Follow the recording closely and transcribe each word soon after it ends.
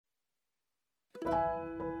Hi,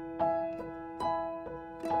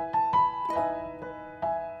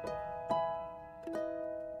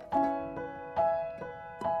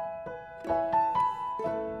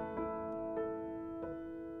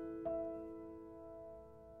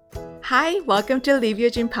 welcome to Live Your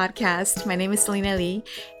Dream podcast. My name is Selena Lee,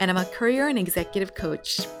 and I'm a career and executive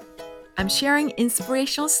coach. I'm sharing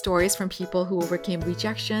inspirational stories from people who overcame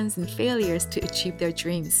rejections and failures to achieve their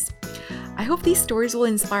dreams. I hope these stories will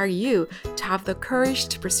inspire you to have the courage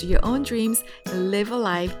to pursue your own dreams and live a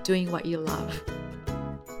life doing what you love.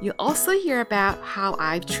 You'll also hear about how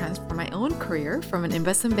I've transformed my own career from an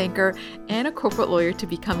investment banker and a corporate lawyer to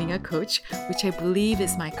becoming a coach, which I believe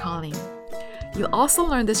is my calling. You'll also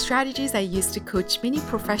learn the strategies I use to coach many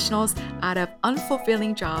professionals out of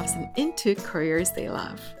unfulfilling jobs and into careers they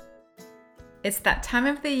love. It's that time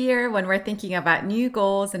of the year when we're thinking about new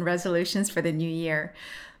goals and resolutions for the new year.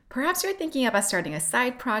 Perhaps you're thinking about starting a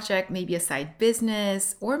side project, maybe a side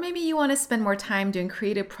business, or maybe you want to spend more time doing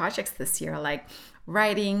creative projects this year like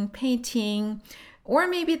writing, painting, or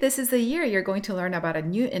maybe this is the year you're going to learn about a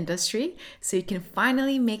new industry so you can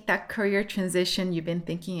finally make that career transition you've been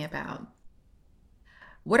thinking about.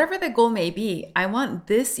 Whatever the goal may be, I want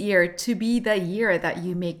this year to be the year that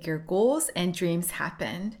you make your goals and dreams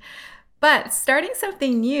happen. But starting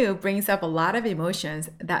something new brings up a lot of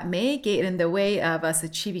emotions that may get in the way of us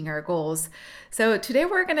achieving our goals. So today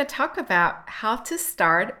we're going to talk about how to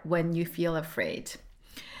start when you feel afraid.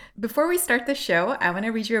 Before we start the show, I want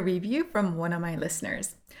to read you a review from one of my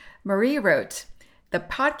listeners. Marie wrote, "The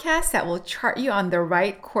podcast that will chart you on the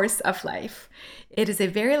right course of life. It is a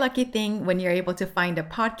very lucky thing when you're able to find a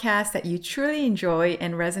podcast that you truly enjoy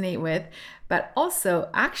and resonate with, but also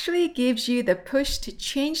actually gives you the push to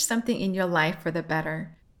change something in your life for the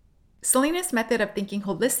better. Selena's method of thinking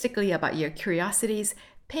holistically about your curiosities,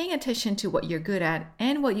 paying attention to what you're good at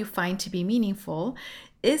and what you find to be meaningful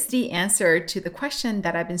is the answer to the question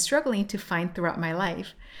that I've been struggling to find throughout my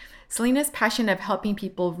life. Selena's passion of helping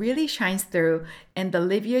people really shines through, and the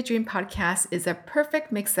Live Your Dream podcast is a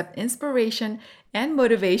perfect mix of inspiration and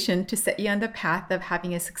motivation to set you on the path of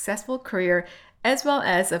having a successful career as well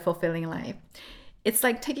as a fulfilling life. It's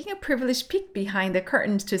like taking a privileged peek behind the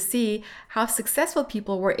curtains to see how successful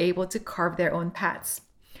people were able to carve their own paths."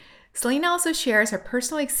 Selena also shares her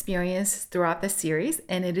personal experience throughout the series,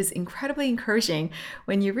 and it is incredibly encouraging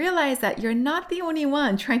when you realize that you're not the only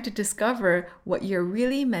one trying to discover what you're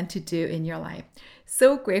really meant to do in your life.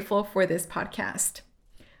 So grateful for this podcast.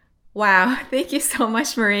 Wow, thank you so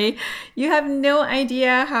much, Marie. You have no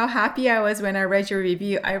idea how happy I was when I read your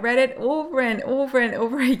review. I read it over and over and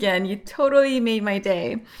over again. You totally made my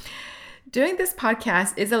day. Doing this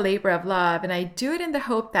podcast is a labor of love, and I do it in the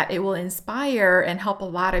hope that it will inspire and help a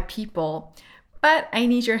lot of people. But I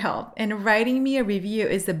need your help, and writing me a review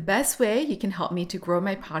is the best way you can help me to grow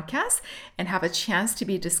my podcast and have a chance to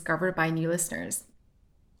be discovered by new listeners.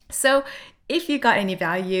 So if you got any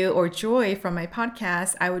value or joy from my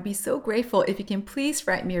podcast, I would be so grateful if you can please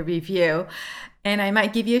write me a review, and I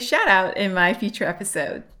might give you a shout out in my future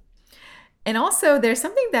episode. And also, there's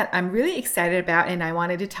something that I'm really excited about, and I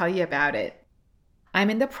wanted to tell you about it. I'm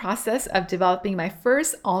in the process of developing my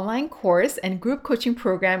first online course and group coaching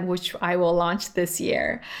program, which I will launch this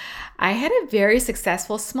year. I had a very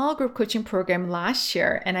successful small group coaching program last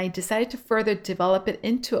year, and I decided to further develop it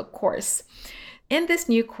into a course. In this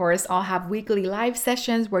new course, I'll have weekly live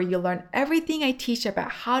sessions where you'll learn everything I teach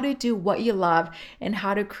about how to do what you love and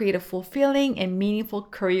how to create a fulfilling and meaningful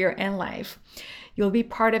career and life. You'll be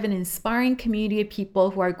part of an inspiring community of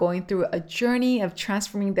people who are going through a journey of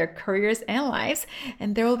transforming their careers and lives,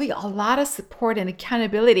 and there will be a lot of support and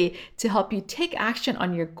accountability to help you take action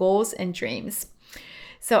on your goals and dreams.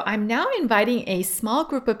 So I'm now inviting a small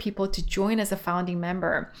group of people to join as a founding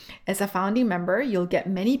member. As a founding member, you'll get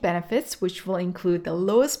many benefits, which will include the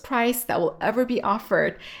lowest price that will ever be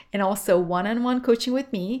offered, and also one-on-one coaching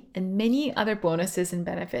with me, and many other bonuses and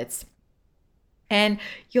benefits. And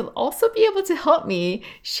you'll also be able to help me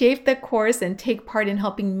shape the course and take part in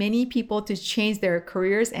helping many people to change their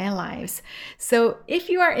careers and lives. So if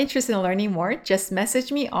you are interested in learning more, just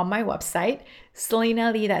message me on my website,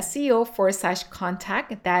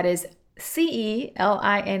 selenalee.co/contact. That is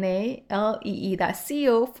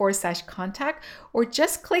CELINALEE.co/contact, or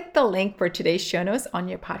just click the link for today's show notes on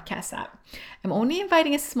your podcast app. I'm only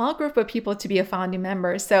inviting a small group of people to be a founding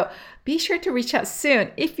member, so be sure to reach out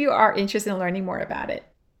soon if you are interested in learning more about it.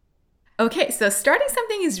 Okay, so starting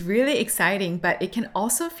something is really exciting, but it can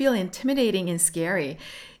also feel intimidating and scary,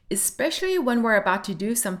 especially when we're about to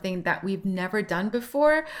do something that we've never done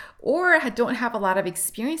before or don't have a lot of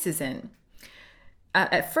experiences in.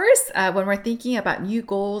 At first, when we're thinking about new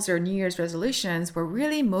goals or New Year's resolutions, we're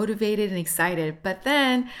really motivated and excited. But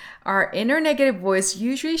then our inner negative voice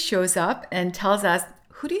usually shows up and tells us,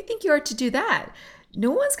 who do you think you are to do that?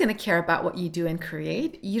 No one's going to care about what you do and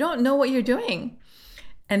create. You don't know what you're doing.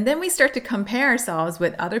 And then we start to compare ourselves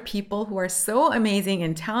with other people who are so amazing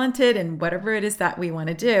and talented in whatever it is that we want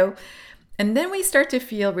to do. And then we start to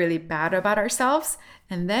feel really bad about ourselves.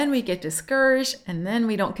 And then we get discouraged. And then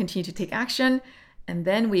we don't continue to take action. And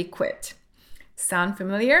then we quit. Sound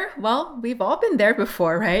familiar? Well, we've all been there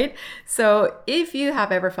before, right? So if you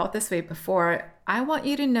have ever felt this way before, I want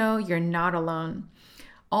you to know you're not alone.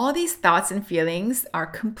 All these thoughts and feelings are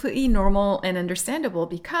completely normal and understandable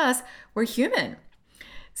because we're human.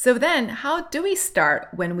 So then, how do we start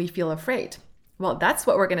when we feel afraid? Well, that's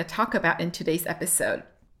what we're going to talk about in today's episode.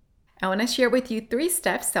 I want to share with you 3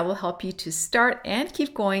 steps that will help you to start and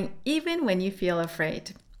keep going even when you feel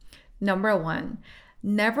afraid. Number 1,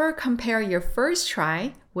 never compare your first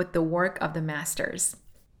try with the work of the masters.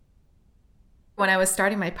 When I was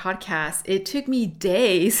starting my podcast, it took me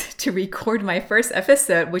days to record my first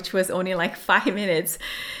episode, which was only like 5 minutes.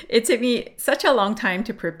 It took me such a long time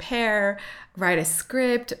to prepare, write a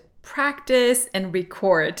script, practice, and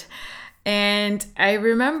record. And I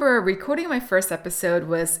remember recording my first episode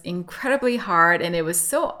was incredibly hard, and it was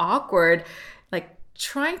so awkward, like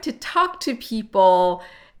trying to talk to people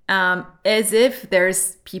as if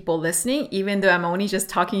there's people listening, even though I'm only just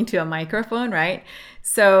talking to a microphone, right?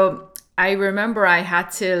 So I remember I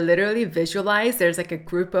had to literally visualize there's like a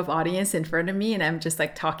group of audience in front of me and I'm just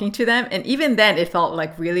like talking to them. And even then it felt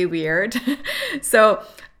like really weird. So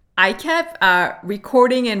I kept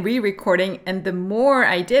recording and re-recording. And the more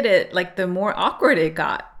I did it, like the more awkward it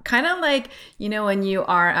got. Kind of like, when you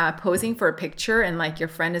are posing for a picture and like your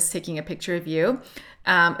friend is taking a picture of you.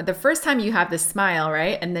 The first time you have this smile,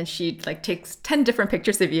 right? And then she like takes 10 different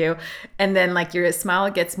pictures of you. And then like your smile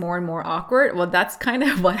gets more and more awkward. Well, that's kind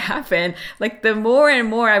of what happened. Like the more and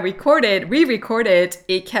more I re-recorded,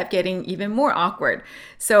 it kept getting even more awkward.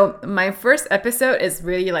 So my first episode is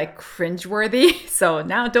really like cringeworthy. So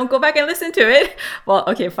now don't go back and listen to it. Well,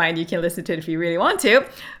 okay, fine. You can listen to it if you really want to.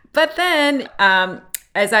 But then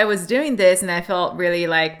as I was doing this and I felt really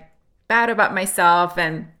like bad about myself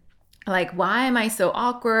and like, why am I so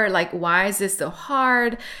awkward? Like, why is this so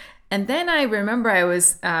hard? And then I remember I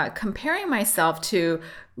was comparing myself to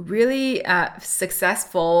really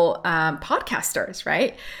successful podcasters,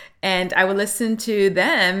 right? And I would listen to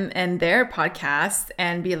them and their podcasts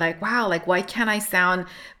and be like, wow, like, why can't I sound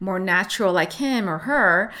more natural like him or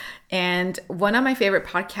her? And one of my favorite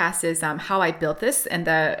podcasts is How I Built This. And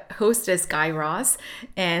the host is Guy Raz.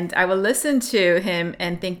 And I would listen to him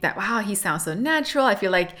and think that, wow, he sounds so natural. I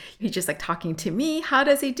feel like he's just like talking to me. How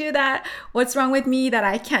does he do that? What's wrong with me that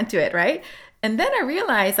I can't do it, right? And then I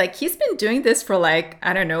realized like he's been doing this for like,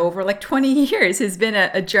 I don't know, over like 20 years. He's been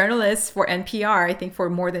a journalist for NPR, I think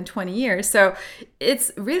for more than 20 years. So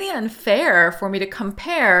it's really unfair for me to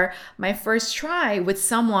compare my first try with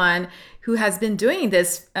someone who has been doing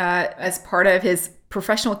this as part of his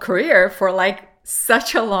professional career for like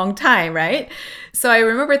such a long time, right? So I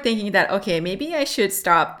remember thinking that, okay, maybe I should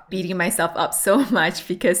stop beating myself up so much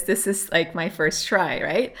because this is like my first try,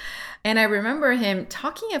 right? And I remember him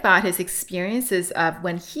talking about his experiences of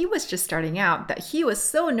when he was just starting out, that he was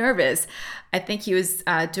so nervous. I think he was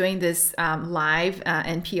doing this live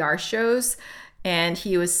NPR shows, and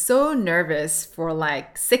he was so nervous for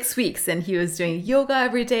like 6 weeks. And he was doing yoga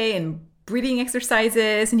every day and breathing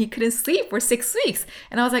exercises, and he couldn't sleep for 6 weeks.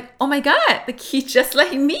 And I was like, oh my God, like he's just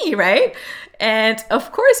like me, right? And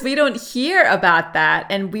of course, we don't hear about that,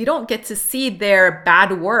 and we don't get to see their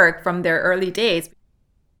bad work from their early days.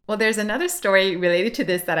 Well, there's another story related to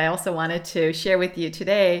this that I also wanted to share with you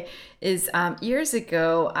today is years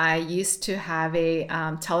ago, I used to have a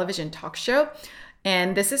television talk show.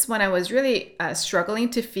 And this is when I was really struggling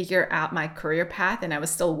to figure out my career path. And I was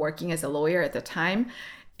still working as a lawyer at the time.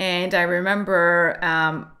 And I remember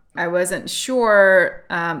I wasn't sure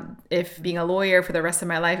if being a lawyer for the rest of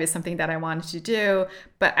my life is something that I wanted to do.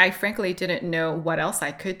 But I frankly didn't know what else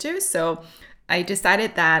I could do. So I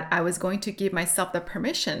decided that I was going to give myself the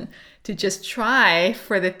permission to just try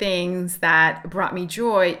for the things that brought me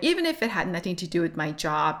joy, even if it had nothing to do with my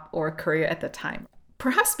job or career at the time.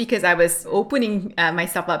 Perhaps because I was opening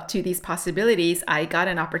myself up to these possibilities, I got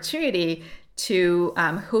an opportunity to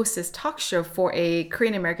host this talk show for a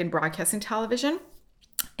Korean American Broadcasting Television.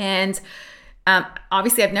 And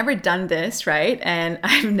obviously, I've never done this, right? And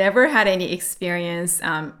I've never had any experience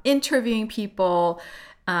interviewing people,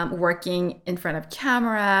 working in front of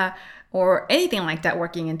camera, or anything like that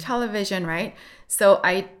working in television, right? So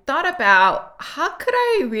I thought about how could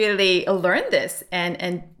I really learn this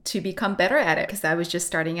and to become better at it, because I was just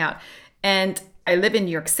starting out. And I live in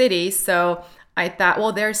New York City, so I thought,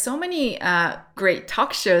 well, there are so many great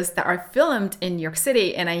talk shows that are filmed in New York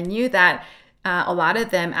City, and I knew that a lot of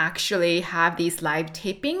them actually have these live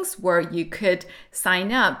tapings where you could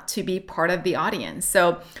sign up to be part of the audience.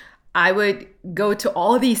 So I would go to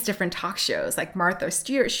all these different talk shows like Martha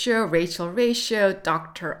Stewart Show, Rachel Ray Show,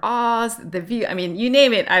 Dr. Oz, The View. I mean, you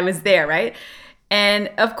name it, I was there, right? And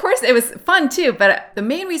of course, it was fun too. But the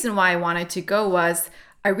main reason why I wanted to go was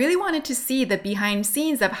I really wanted to see the behind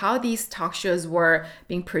scenes of how these talk shows were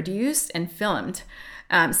being produced and filmed.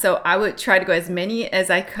 So I would try to go as many as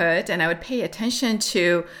I could, and I would pay attention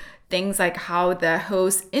to things like how the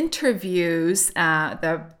host interviews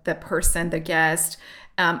the person, the guest,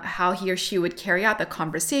 how he or she would carry out the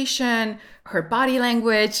conversation, her body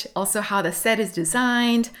language, also how the set is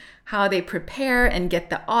designed, how they prepare and get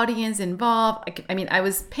the audience involved. I mean, I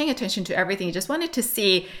was paying attention to everything. I just wanted to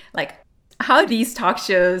see like how these talk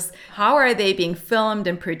shows, how are they being filmed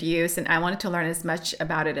and produced? And I wanted to learn as much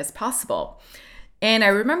about it as possible. And I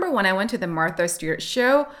remember when I went to the Martha Stewart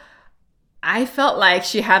Show, I felt like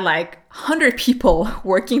she had like 100 people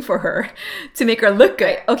working for her to make her look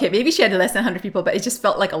good. Okay, maybe she had less than 100 people, but it just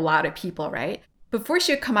felt like a lot of people, right? Before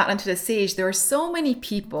she would come out onto the stage, there were so many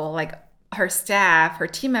people, like her staff, her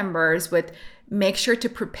team members would make sure to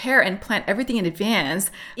prepare and plan everything in advance,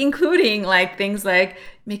 including like things like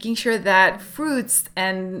making sure that fruits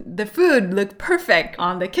and the food looked perfect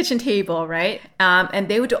on the kitchen table, right? And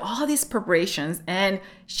they would do all these preparations, and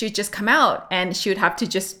she would just come out and she would have to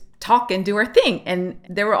just talk and do her thing. And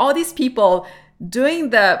there were all these people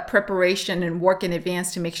doing the preparation and work in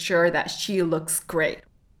advance to make sure that she looks great.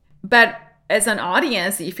 But as an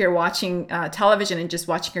audience, if you're watching television and just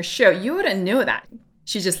watching her show, you wouldn't know that.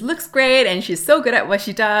 She just looks great and she's so good at what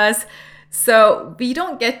she does. So we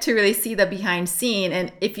don't get to really see the behind scene.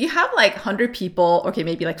 And if you have like 100 people, okay,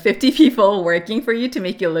 maybe like 50 people working for you to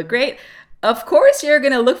make you look great, of course you're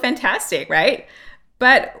going to look fantastic, right?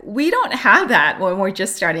 But we don't have that when we're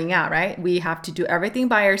just starting out, right? We have to do everything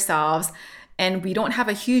by ourselves, and we don't have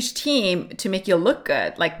a huge team to make you look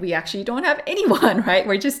good. Like we actually don't have anyone, right?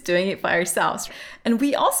 We're just doing it by ourselves. And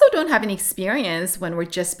we also don't have any experience when we're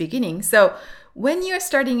just beginning. So when you're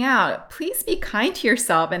starting out, please be kind to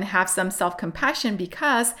yourself and have some self-compassion,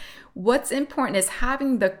 because what's important is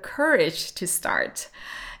having the courage to start.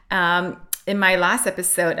 In my last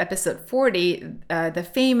episode, episode 40, the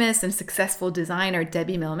famous and successful designer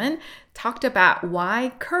Debbie Millman talked about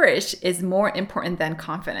why courage is more important than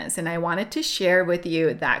confidence. And I wanted to share with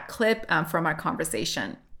you that clip from our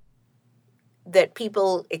conversation. That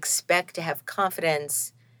people expect to have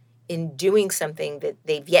confidence in doing something that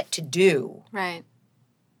they've yet to do, right,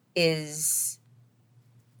 is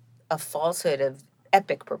a falsehood of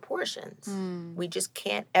epic proportions. We just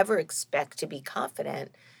can't ever expect to be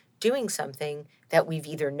confident doing something that we've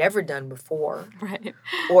either never done before, right,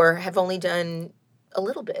 or have only done a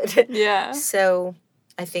little bit. Yeah. So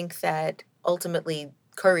I think that ultimately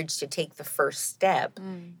courage to take the first step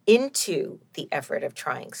into the effort of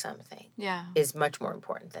trying something is much more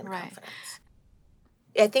important than confidence.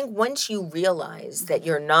 I think once you realize that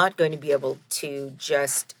you're not going to be able to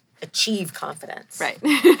just achieve confidence, right,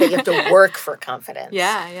 that you have to work for confidence,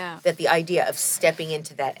 that the idea of stepping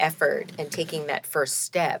into that effort and taking that first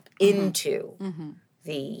step into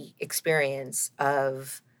the experience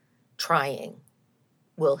of trying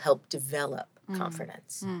will help develop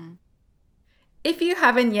confidence. If you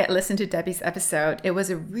haven't yet listened to Debbie's episode, it was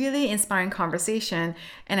a really inspiring conversation,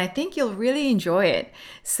 and I think you'll really enjoy it.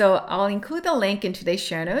 So I'll include the link in today's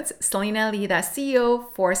show notes,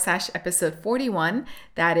 selinalee.co/episode 41.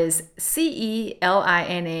 That is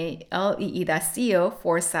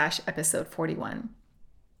CELINALEE.co/episode 41.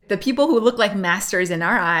 The people who look like masters in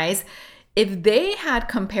our eyes, if they had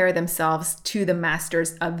compared themselves to the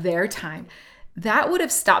masters of their time, that would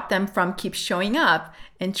have stopped them from keep showing up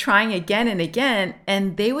and trying again and again,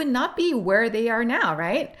 and they would not be where they are now,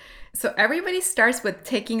 right? So everybody starts with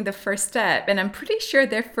taking the first step, and I'm pretty sure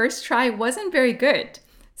their first try wasn't very good.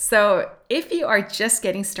 So if you are just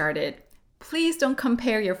getting started, please don't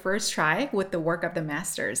compare your first try with the work of the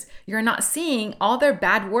masters. You're not seeing all their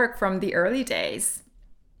bad work from the early days.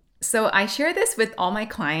 So I share this with all my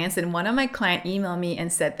clients, and one of my clients emailed me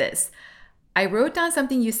and said this: I wrote down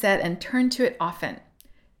something you said and turned to it often.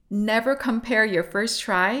 Never compare your first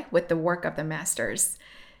try with the work of the masters.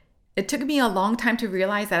 It took me a long time to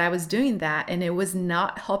realize that I was doing that, and it was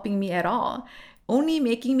not helping me at all, only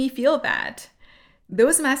making me feel bad.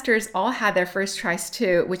 Those masters all had their first tries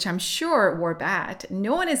too, which I'm sure were bad.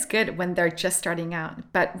 No one is good when they're just starting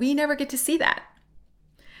out, but we never get to see that.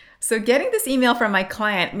 So getting this email from my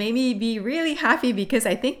client made me be really happy because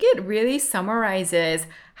I think it really summarizes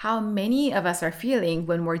how many of us are feeling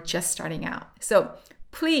when we're just starting out. So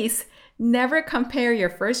please never compare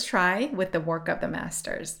your first try with the work of the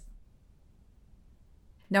masters.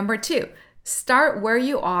 Number 2, start where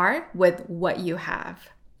you are with what you have.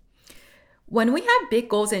 When we have big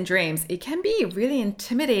goals and dreams, it can be really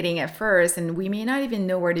intimidating at first, and we may not even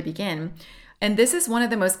know where to begin. And this is one of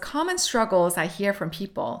the most common struggles I hear from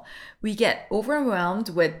people. We get overwhelmed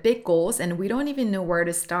with big goals and we don't even know where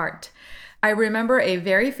to start. I remember a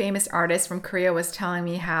very famous artist from Korea was telling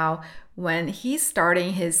me how when he's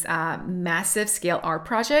starting his massive scale art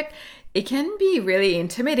project, it can be really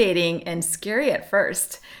intimidating and scary at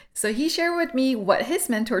first. So he shared with me what his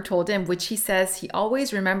mentor told him, which he says he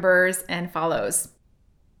always remembers and follows.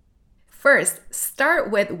 First,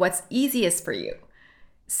 start with what's easiest for you.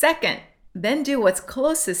 Second, then do what's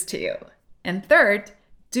closest to you. And third,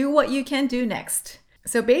 do what you can do next.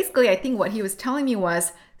 So basically, I think what he was telling me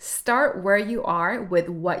was start where you are with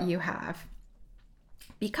what you have.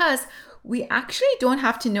 Because we actually don't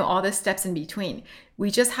have to know all the steps in between.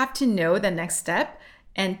 We just have to know the next step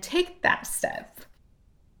and take that step.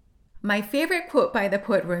 My favorite quote by the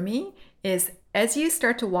poet Rumi is, "As you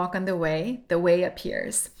start to walk on the way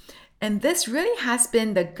appears." And this really has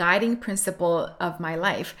been the guiding principle of my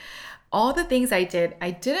life. All the things I did,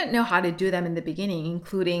 I didn't know how to do them in the beginning,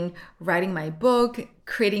 including writing my book,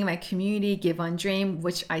 creating my community, Give One Dream,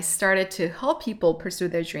 which I started to help people pursue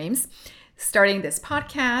their dreams, starting this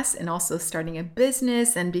podcast, and also starting a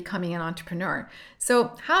business and becoming an entrepreneur.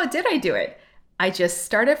 So how did I do it? I just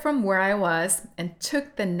started from where I was and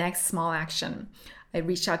took the next small action. I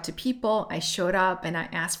reached out to people, I showed up, and I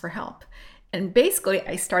asked for help. And basically,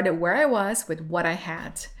 I started where I was with what I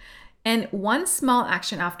had. And one small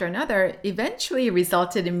action after another eventually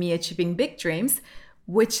resulted in me achieving big dreams,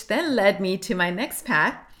 which then led me to my next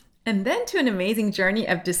path, and then to an amazing journey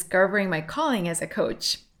of discovering my calling as a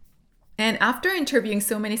coach. And after interviewing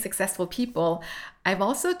so many successful people, I've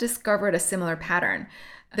also discovered a similar pattern.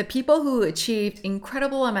 The people who achieved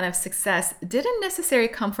incredible amount of success didn't necessarily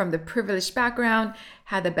come from the privileged background,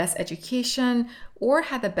 had the best education, or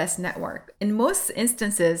had the best network. In most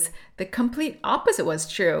instances, the complete opposite was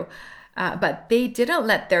true, but they didn't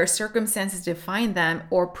let their circumstances define them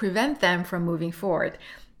or prevent them from moving forward.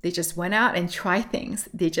 They just went out and tried things.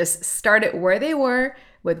 They just started where they were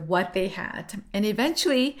with what they had. And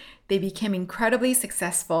eventually, they became incredibly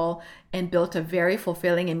successful and built a very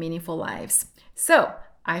fulfilling and meaningful lives. So,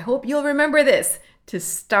 I hope you'll remember this, to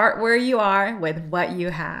start where you are with what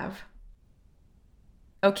you have.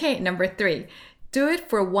 Okay, number 3, do it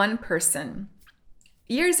for one person.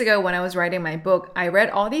 Years ago when I was writing my book, I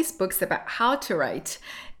read all these books about how to write.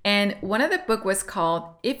 And one of the book was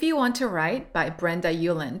called If You Want to Write by Brenda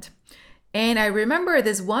Ueland. And I remember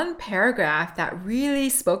this one paragraph that really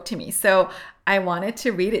spoke to me. So I wanted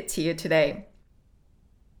to read it to you today.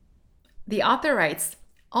 The author writes,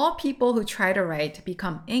 "All people who try to write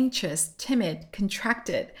become anxious, timid,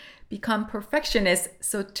 contracted, become perfectionists,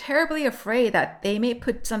 so terribly afraid that they may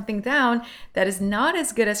put something down that is not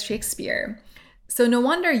as good as Shakespeare. So no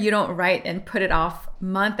wonder you don't write and put it off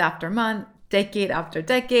month after month, decade after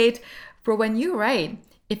decade. For when you write,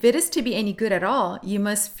 if it is to be any good at all, you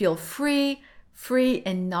must feel free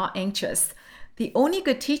and not anxious. The only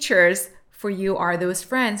good teachers for you are those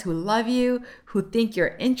friends who love you, who think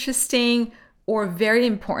you're interesting, or very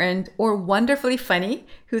important, or wonderfully funny,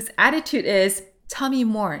 whose attitude is, tell me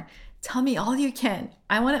more, tell me all you can.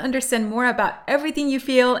 I want to understand more about everything you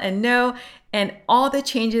feel and know, and all the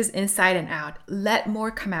changes inside and out. Let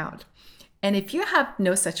more come out. And if you have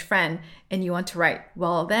no such friend and you want to write,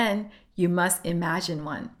 well then you must imagine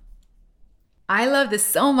one." I love this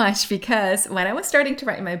so much because when I was starting to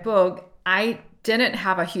write my book, I didn't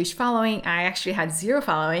have a huge following. I actually had 0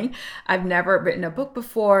 following. I've never written a book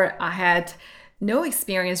before. I had no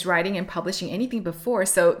experience writing and publishing anything before.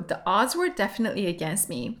 So the odds were definitely against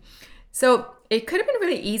me. So it could have been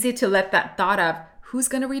really easy to let that thought of who's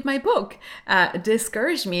going to read my book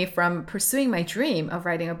discourage me from pursuing my dream of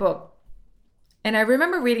writing a book. And I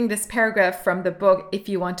remember reading this paragraph from the book, If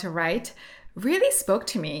You Want to Write, really spoke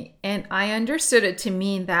to me. And I understood it to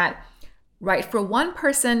mean that write for one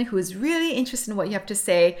person who is really interested in what you have to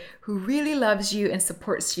say, who really loves you and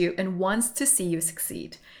supports you and wants to see you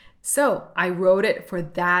succeed. So I wrote it for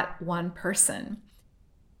that one person.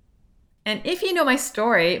 And if you know my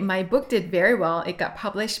story, my book did very well. It got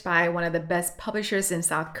published by one of the best publishers in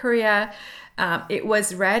South Korea. It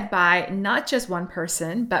was read by not just one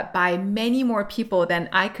person, but by many more people than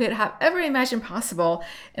I could have ever imagined possible.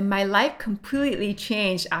 And my life completely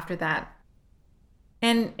changed after that.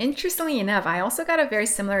 And interestingly enough, I also got a very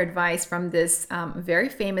similar advice from this very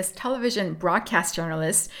famous television broadcast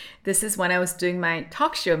journalist. This is when I was doing my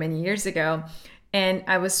talk show many years ago. And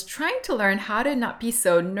I was trying to learn how to not be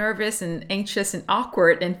so nervous and anxious and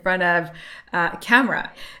awkward in front of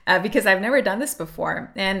camera because I've never done this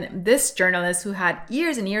before. And this journalist, who had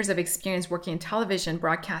years and years of experience working in television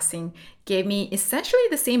broadcasting, gave me essentially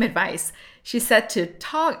the same advice. She said to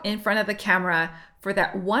talk in front of the camera for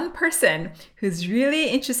that one person who's really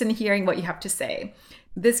interested in hearing what you have to say.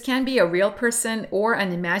 This can be a real person or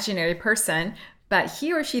an imaginary person, but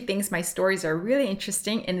he or she thinks my stories are really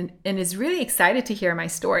interesting and is really excited to hear my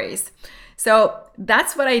stories. So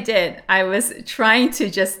that's what I did. I was trying to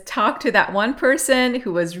just talk to that one person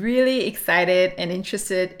who was really excited and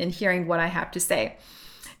interested in hearing what I have to say.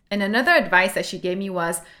 And another advice that she gave me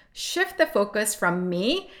was shift the focus from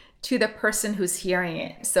me to the person who's hearing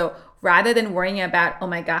it. So rather than worrying about, oh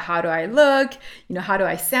my God, how do I look? How do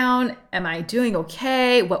I sound? Am I doing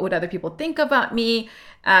okay? What would other people think about me?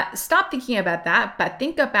 Stop thinking about that, but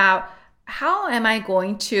think about how am I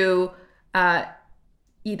going to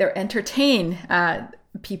either entertain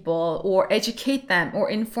people or educate them or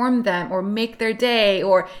inform them or make their day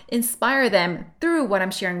or inspire them through what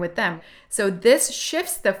I'm sharing with them. So this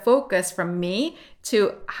shifts the focus from me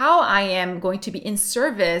to how I am going to be in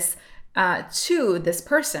service to this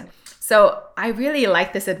person. So I really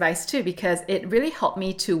like this advice too, because it really helped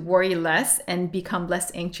me to worry less and become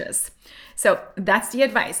less anxious. So that's the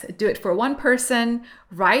advice. Do it for one person,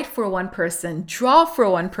 write for one person, draw for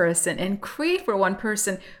one person, and create for one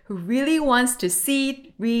person who really wants to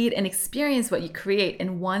see, read, and experience what you create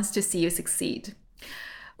and wants to see you succeed.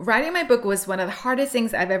 Writing my book was one of the hardest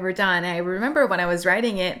things I've ever done. I remember when I was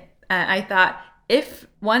writing it, I thought, if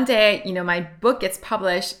one day, my book gets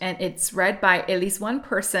published and it's read by at least one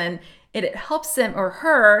person, it helps him or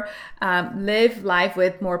her live life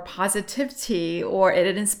with more positivity, or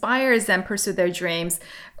it inspires them pursue their dreams,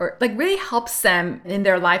 or really helps them in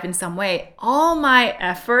their life in some way, all my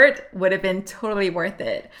effort would have been totally worth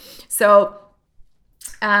it. So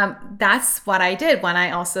that's what I did when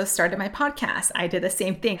I also started my podcast. I did the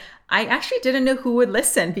same thing. I actually didn't know who would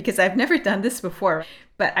listen because I've never done this before,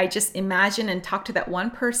 but I just imagined and talked to that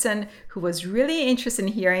one person who was really interested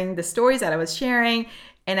in hearing the stories that I was sharing.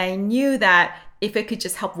 And I knew that if it could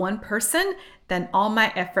just help one person, then all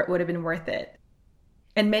my effort would have been worth it.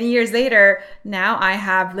 And many years later, now I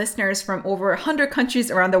have listeners from over 100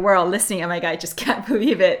 countries around the world listening. Oh my God, I just can't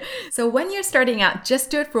believe it. So when you're starting out,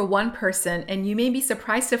 just do it for one person, and you may be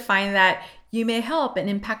surprised to find that you may help and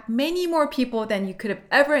impact many more people than you could have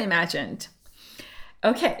ever imagined.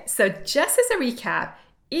 Okay, so just as a recap,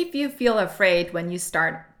 if you feel afraid when you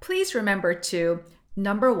start, please remember to,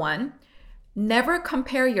 number one, never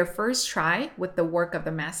compare your first try with the work of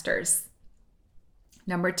the masters.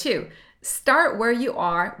 Number two, start where you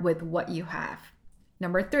are with what you have.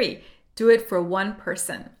 Number three, do it for one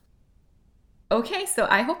person. Okay, so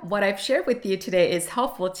I hope what I've shared with you today is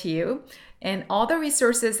helpful to you. And all the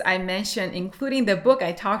resources I mentioned, including the book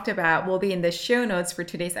I talked about, will be in the show notes for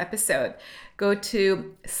today's episode. Go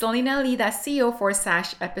to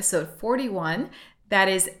selinalee.co/episode 41. That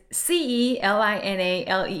is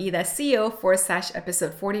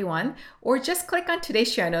CELINALEE.co/episode 41, or just click on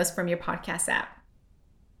today's show notes from your podcast app.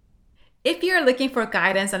 If you're looking for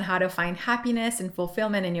guidance on how to find happiness and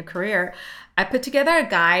fulfillment in your career, I put together a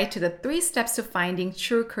guide to the 3 steps to finding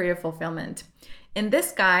true career fulfillment. In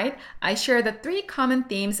this guide, I share the 3 common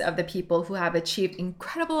themes of the people who have achieved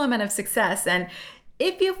incredible amount of success. And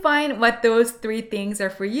if you find what those 3 things are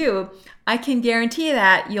for you, I can guarantee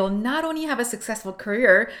that you'll not only have a successful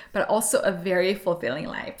career, but also a very fulfilling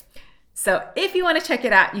life. So if you want to check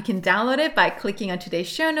it out, you can download it by clicking on today's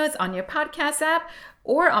show notes on your podcast app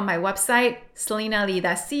or on my website,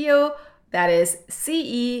 selinalee.co. That is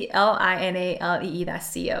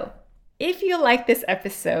CELINALEE.co. If you like this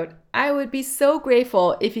episode, I would be so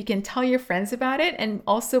grateful if you can tell your friends about it, and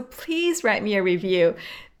also please write me a review.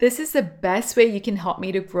 This is the best way you can help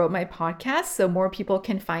me to grow my podcast so more people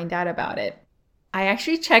can find out about it. I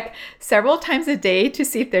actually check several times a day to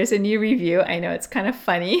see if there's a new review. I know it's kind of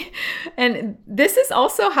funny. And this is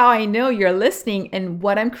also how I know you're listening and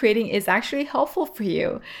what I'm creating is actually helpful for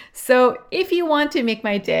you. So if you want to make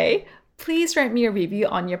my day, please write me a review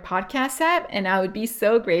on your podcast app, and I would be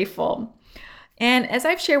so grateful. And as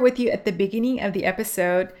I've shared with you at the beginning of the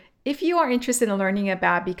episode, If you are interested in learning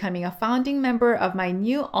about becoming a founding member of my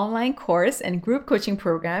new online course and group coaching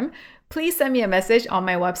program, please send me a message on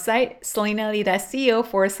my website,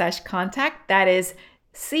 selinalee.co/contact. That is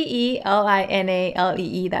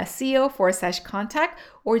CELINALEE.co/contact,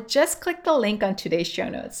 or just click the link on today's show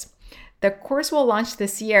notes. The course will launch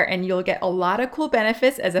this year and you'll get a lot of cool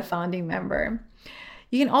benefits as a founding member.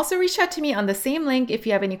 You can also reach out to me on the same link if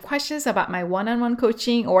you have any questions about my one-on-one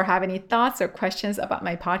coaching or have any thoughts or questions about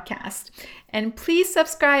my podcast. And please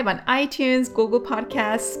subscribe on iTunes, Google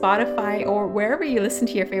Podcasts, Spotify, or wherever you listen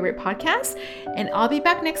to your favorite podcasts. And I'll be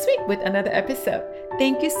back next week with another episode.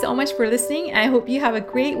 Thank you so much for listening. I hope you have a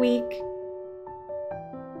great week.